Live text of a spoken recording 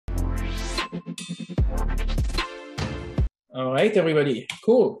All right, everybody,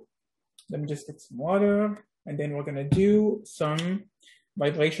 cool. Let me just get some water, and then we're gonna do some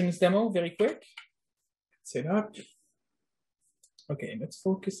vibrations demo very quick. Set up. Okay, let's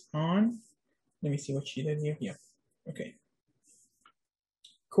focus on, let me see what she did here. Yeah, okay.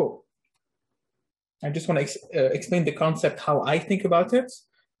 Cool. I just want to explain the concept, how I think about it,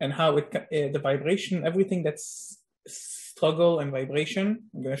 and how it, the vibration, everything that's struggle and vibration.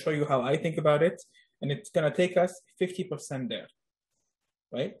 I'm going to show you how I think about it, and it's going to take us 50% there,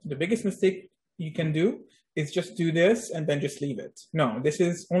 right? The biggest mistake you can do is just do this and then just leave it. No, this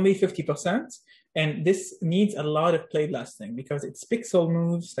is only 50%, and this needs a lot of play blasting because it's pixel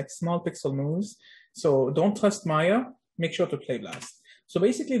moves, like small pixel moves. So don't trust Maya, make sure to play blast. So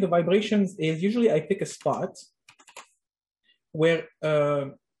basically the vibrations is usually I pick a spot where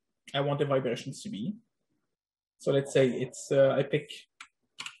I want the vibrations to be. So let's say it's, I pick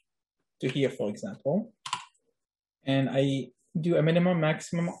to here, for example, and I do a minimum,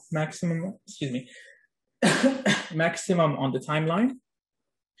 maximum, excuse me, maximum on the timeline.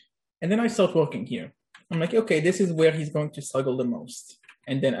 And then I start working here. I'm like, okay, this is where he's going to struggle the most.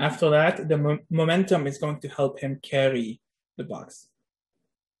 And then after that, the momentum is going to help him carry the box.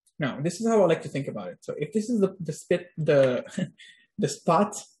 Now, this is how I like to think about it. So if this is the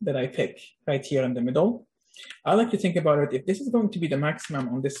spot that I pick right here in the middle, I like to think about it. If this is going to be the maximum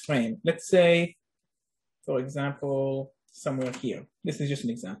on this frame, let's say, for example, somewhere here. This is just an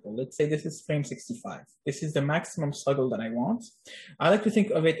example. Let's say this is frame 65. This is the maximum struggle that I want. I like to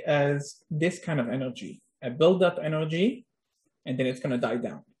think of it as this kind of energy. I build up energy, and then it's going to die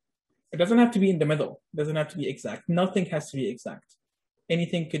down. It doesn't have to be in the middle. It doesn't have to be exact. Nothing has to be exact.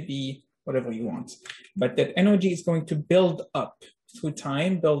 Anything could be whatever you want. But that energy is going to build up through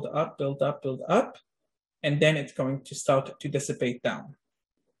time, build up, build up, build up, and then it's going to start to dissipate down,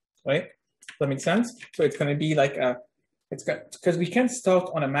 right? Does that make sense? So it's going to be like a, it's got, because we can't start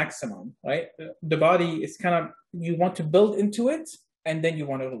on a maximum, right? The body is kind of, you want to build into it, and then you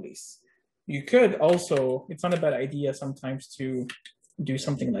want to release. You could also, it's not a bad idea sometimes to do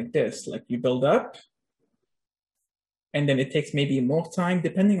something like this, like you build up, and then it takes maybe more time,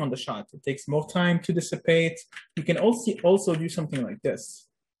 depending on the shot. It takes more time to dissipate. You can also do something like this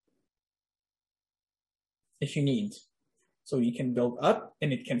if you need. So you can build up,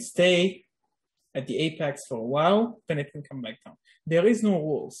 and it can stay at the apex for a while, then it can come back down. There is no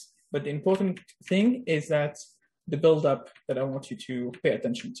rules, but the important thing is that the build-up that I want you to pay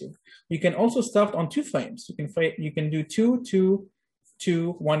attention to. You can also start on 2 frames. You can do 2, 2,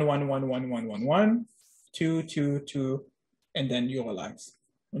 2, 1, 1, 1, 1, 1, 1, 1, 2, 2, 2, and then you relax.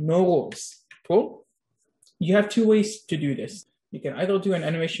 No rules. Cool? You have 2 ways to do this. You can either do an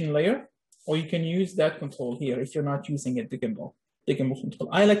animation layer, or you can use that control here if you're not using it, the gimbal control.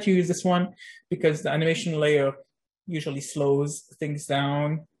 I like to use this one because the animation layer usually slows things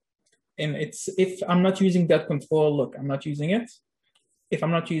down. And it's, if I'm not using that control, look, I'm not using it. If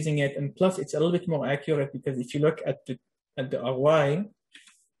I'm not using it, and plus it's a little bit more accurate because if you look at the RY,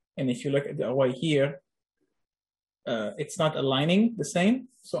 and if you look at the RY here, it's not aligning the same.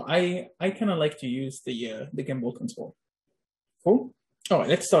 So I kind of like to use the gimbal control. Cool. All right,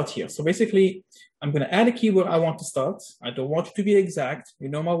 let's start here. So basically, I'm going to add a key where I want to start. I don't want it to be exact. You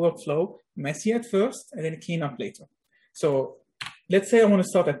know my workflow. Messy at first, and then clean up later. So let's say I want to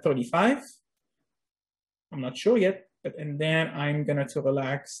start at 35. I'm not sure yet, and then I'm going to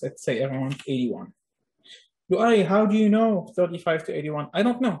relax, let's say around 81. Louaye, how do you know 35 to 81? I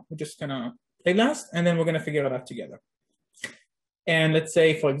don't know. We're just going to play last, and then we're going to figure it out together. And let's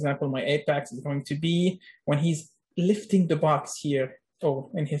say, for example, my apex is going to be when he's lifting the box here.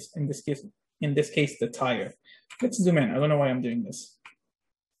 Oh, in this case, the tire. Let's zoom in. I don't know why I'm doing this.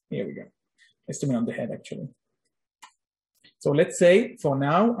 Here we go. Let's zoom in on the head, actually. So let's say for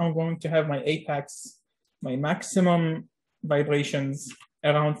now, I'm going to have my apex, my maximum vibrations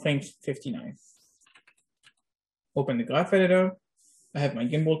around frame 59. Open the graph editor. I have my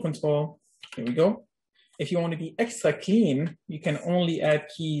gimbal control. Here we go. If you want to be extra clean, you can only add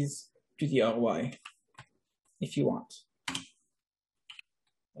keys to the RY if you want.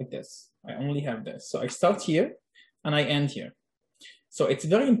 Like this. I only have this. So I start here and I end here. So it's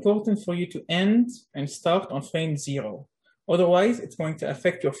very important for you to end and start on frame 0. Otherwise, it's going to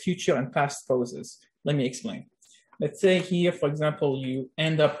affect your future and past poses. Let me explain. Let's say here, for example, you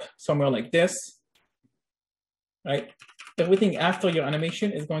end up somewhere like this, right? Everything after your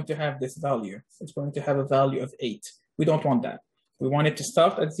animation is going to have this value. It's going to have a value of 8. We don't want that. We want it to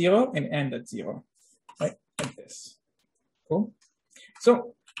start at 0 and end at 0, right? Like this. Cool.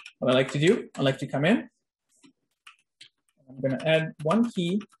 So what I like to do, I like to come in. I'm going to add 1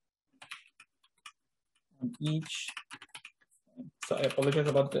 key on each. So I apologize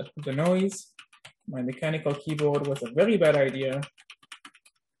about the noise. My mechanical keyboard was a very bad idea,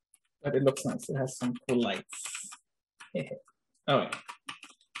 but it looks nice. It has some cool lights. All right,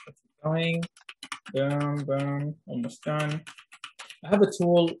 let's keep going. Boom, boom, almost done. I have a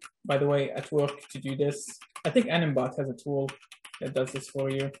tool, by the way, at work to do this. I think Animbot has a tool that does this for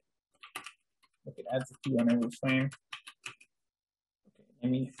you. Like it adds a key on every frame. Okay,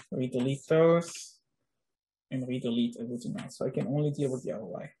 let me redelete those and redelete everything else. So I can only deal with the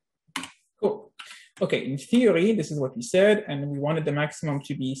ROI. Cool. Okay, in theory, this is what we said, and we wanted the maximum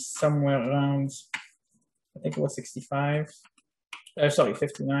to be somewhere around, I think it was 65. Sorry,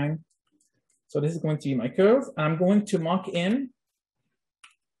 59. So this is going to be my curve. I'm going to mark in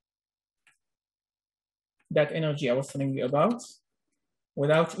that energy I was telling you about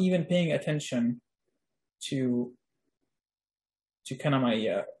without even paying attention to kind of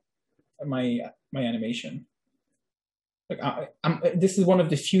my animation. Like this is one of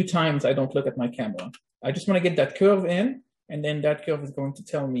the few times I don't look at my camera. I just want to get that curve in, and then that curve is going to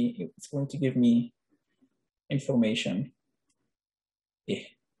tell me, it's going to give me information. Yeah.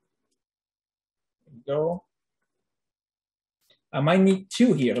 There we go. I might need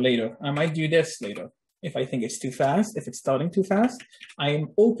two here later. I might do this later if I think it's too fast, if it's starting too fast. I am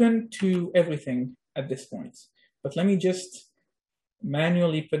open to everything at this point. But let me just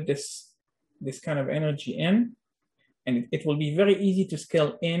manually put this kind of energy in, and it will be very easy to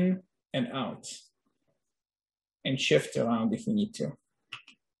scale in and out and shift around if we need to.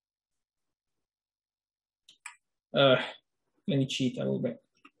 Let me cheat a little bit.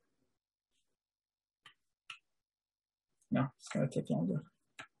 No, it's gonna take longer.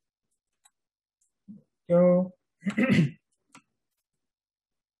 Go.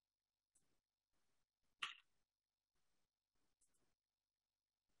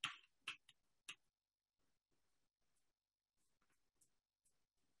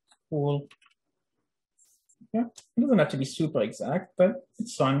 Cool. Yeah, it doesn't have to be super exact, but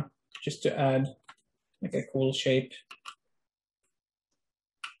it's fun just to add like a cool shape.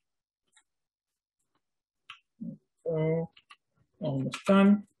 So almost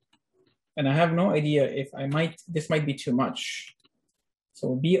done. And I have no idea if this might be too much.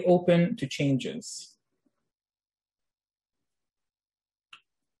 So be open to changes.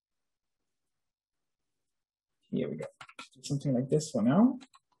 Here we go. Let's do something like this for now.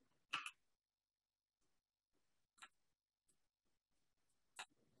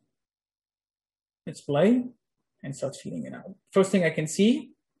 Let's play and start feeling it out. First thing I can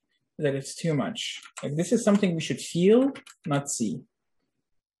see is that it's too much. Like this is something we should feel, not see.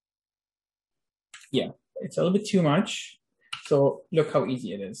 Yeah, it's a little bit too much. So look how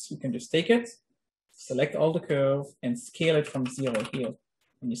easy it is. You can just take it, select all the curve, and scale it from 0 here.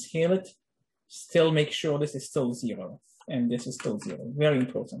 When you scale it, still make sure this is still 0, and this is still 0. Very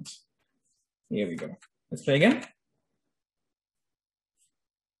important. Here we go. Let's play again.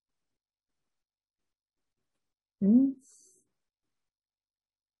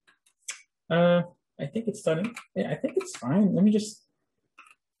 I think it's starting. Yeah, I think it's fine. Let me just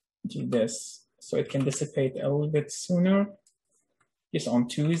do this so it can dissipate a little bit sooner. Just on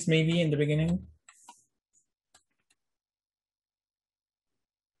 2s maybe in the beginning.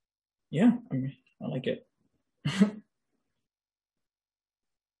 Yeah, I like it.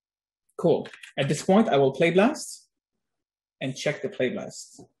 Cool. At this point, I will play blast and check the play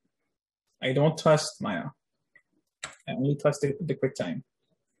blast. I don't trust Maya. I only trust the QuickTime.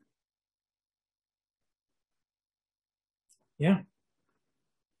 Yeah.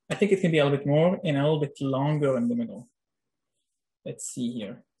 I think it can be a little bit more and a little bit longer in the middle. Let's see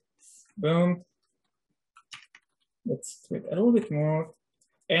here. Boom. Let's do it a little bit more.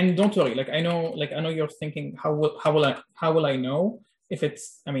 And don't worry, like I know you're thinking, how will I know if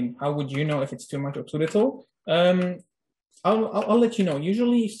it's, how would you know if it's too much or too little? I'll let you know.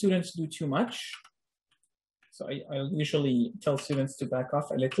 Usually students do too much. So I'll usually tell students to back off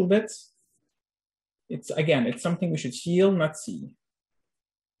a little bit. It's something we should feel, not see,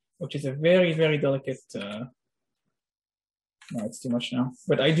 which is a very, very delicate, no, it's too much now,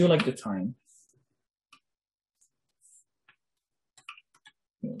 but I do like the time.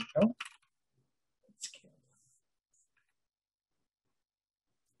 Here we go.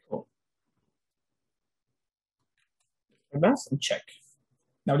 Cool. Best and check.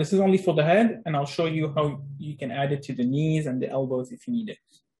 Now this is only for the head, and I'll show you how you can add it to the knees and the elbows if you need it.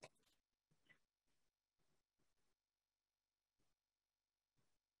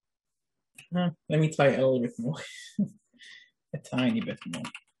 Let me try a little bit more, a tiny bit more.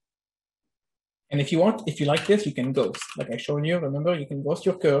 And if you want, if you like this, you can ghost. Like I showed you, remember, you can ghost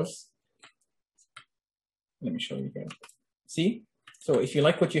your curves. Let me show you here. See? So if you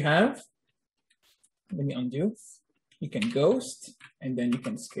like what you have, let me undo. You can ghost, and then you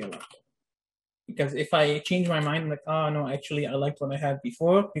can scale up. Because if I change my mind, like, oh no, actually I liked what I had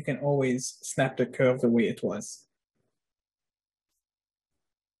before, you can always snap the curve the way it was.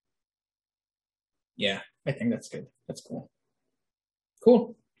 Yeah, I think that's good. That's cool.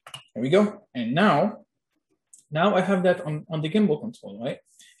 Cool. There we go. And now I have that on the gimbal control, right?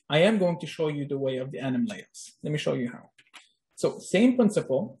 I am going to show you the way of the Anim Layouts. Let me show you how. So same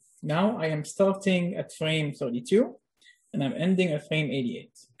principle. Now I am starting at frame 32 and I'm ending at frame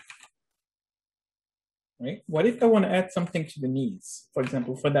 88. Right? What if I want to add something to the knees? For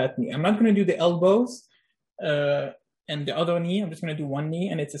example, for that knee, I'm not going to do the elbows and the other knee. I'm just going to do one knee,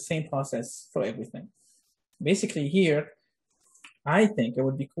 and it's the same process for everything. Basically here, I think it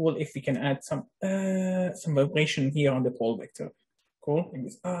would be cool if we can add some vibration here on the pole vector. Cool.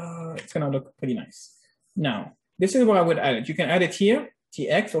 It's going to look pretty nice. Now, this is where I would add it. You can add it here,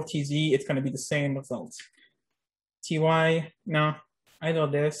 TX or TZ. It's going to be the same result. TY, no, either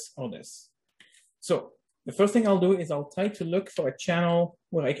this or this. So the first thing I'll do is I'll try to look for a channel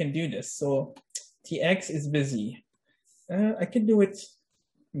where I can do this. So TX is busy. I could do it.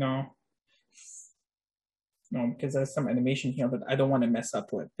 No, because there's some animation here that I don't want to mess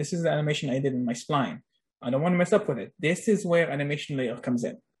up with. This is the animation I did in my spline. I don't want to mess up with it. This is where animation layer comes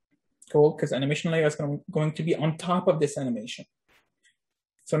in. Cool, because animation layer is going to be on top of this animation.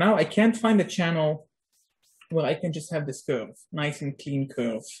 So now I can't find a channel where I can just have this curve, nice and clean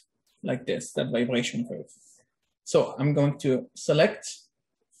curve like this, that vibration curve. So I'm going to select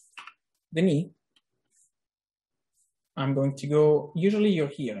the knee. I'm going to go, usually you're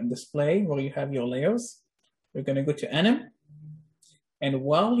here in display where you have your layers. We're going to go to Anim. And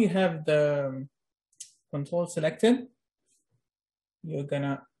while you have the control selected, you're going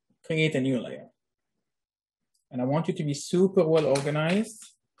to create a new layer. And I want you to be super well organized.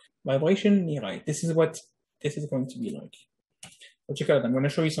 Vibration, knee right. This is what this is going to be like. So check it out. I'm going to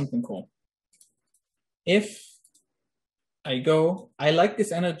show you something cool. If I go, I like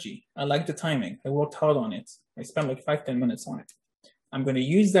this energy. I like the timing. I worked hard on it. I spent like 5-10 minutes on it. I'm going to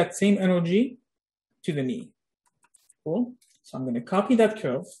use that same energy to the knee. Cool. So I'm going to copy that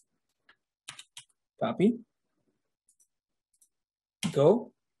curve. Copy.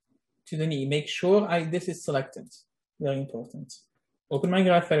 Go to the knee. Make sure this is selected. Very important. Open my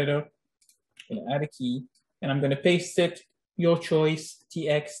graph editor. I'm going to add a key. And I'm going to paste it. Your choice.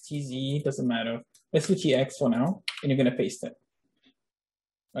 TX, TZ. Doesn't matter. Let's do TX for now. And you're going to paste it.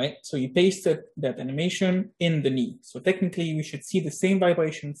 Right? So you pasted that animation in the knee. So technically, you should see the same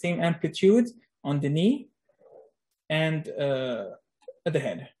vibration, same amplitude on the knee and at the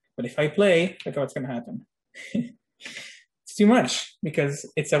head. But if I play, look what's going to happen. It's too much because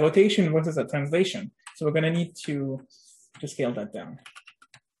it's a rotation versus a translation. So we're going to need to scale that down.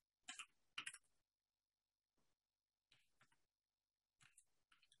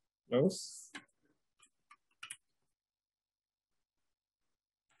 Close.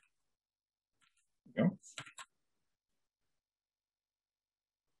 Go.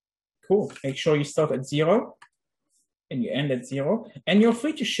 Cool. Make sure you start at 0 and you end at 0. And you're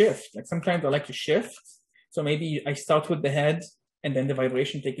free to shift. Like sometimes I like to shift. So maybe I start with the head and then the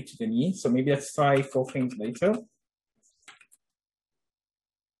vibration take it to the knee. So maybe let's try 4 frames later.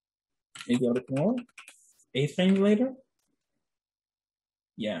 Maybe a bit more. 8 frames later.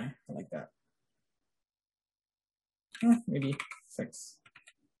 Yeah, I like that. Maybe 6.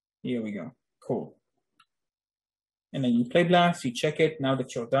 Here we go. Cool. And then you play blast, you check it. Now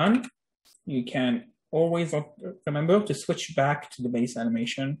that you're done, you can always remember to switch back to the base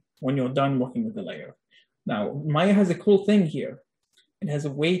animation when you're done working with the layer. Now, Maya has a cool thing here. It has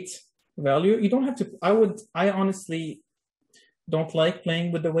a weight value. You don't have to, I honestly don't like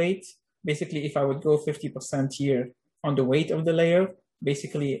playing with the weight. Basically, if I would go 50% here on the weight of the layer,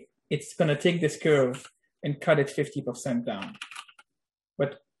 basically it's gonna take this curve and cut it 50% down.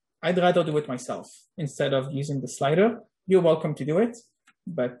 But I'd rather do it myself instead of using the slider. You're welcome to do it,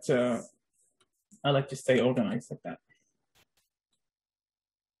 but I like to stay organized like that.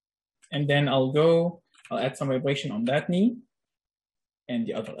 And then I'll add some vibration on that knee and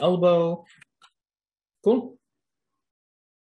the other elbow. Cool.